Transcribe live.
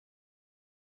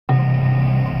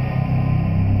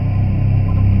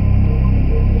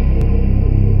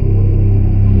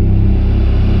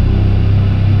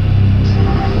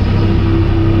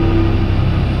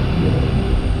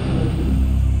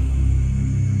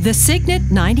The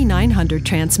Signet 9900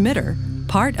 transmitter,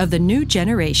 part of the new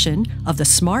generation of the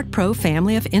Smart Pro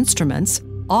family of instruments,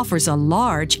 offers a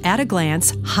large,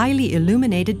 at-a-glance, highly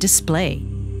illuminated display.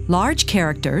 Large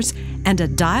characters and a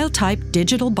dial-type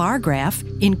digital bar graph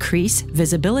increase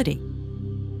visibility.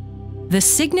 The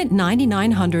Signet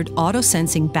 9900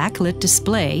 auto-sensing backlit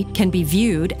display can be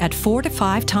viewed at 4 to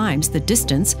 5 times the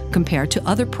distance compared to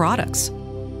other products.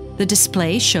 The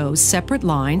display shows separate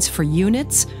lines for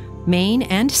units, main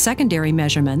and secondary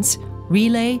measurements,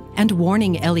 relay, and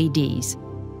warning LEDs.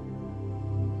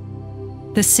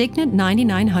 The Signet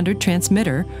 9900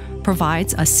 transmitter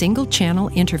provides a single-channel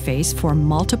interface for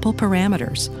multiple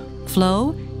parameters,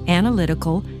 flow,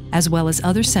 analytical, as well as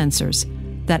other sensors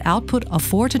that output a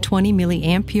 4 to 20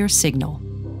 milliampere signal.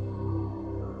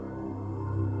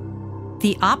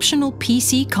 The optional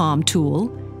PC COM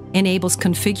tool enables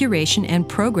configuration and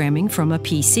programming from a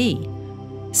PC.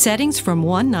 Settings from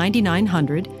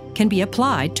 9900 can be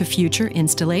applied to future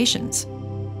installations.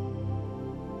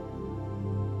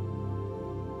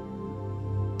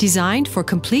 Designed for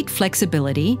complete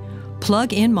flexibility,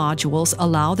 plug-in modules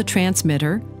allow the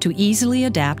transmitter to easily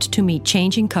adapt to meet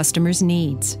changing customers'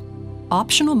 needs.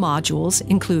 Optional modules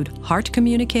include heart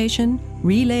communication,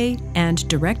 relay, and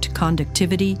direct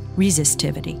conductivity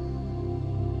resistivity.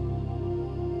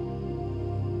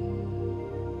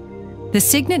 The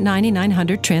Signet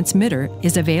 9900 transmitter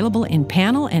is available in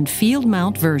panel and field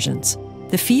mount versions.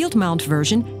 The field mount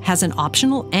version has an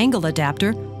optional angle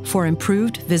adapter for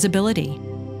improved visibility.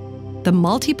 The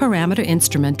multi-parameter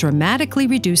instrument dramatically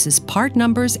reduces part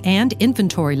numbers and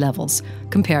inventory levels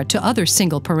compared to other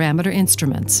single-parameter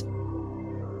instruments.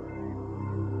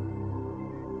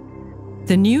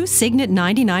 The new Signet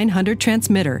 9900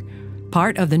 transmitter,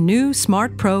 part of the new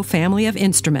Smart Pro family of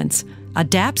instruments,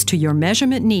 adapts to your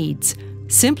measurement needs,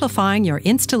 simplifying your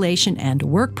installation and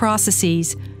work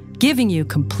processes, giving you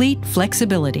complete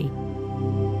flexibility.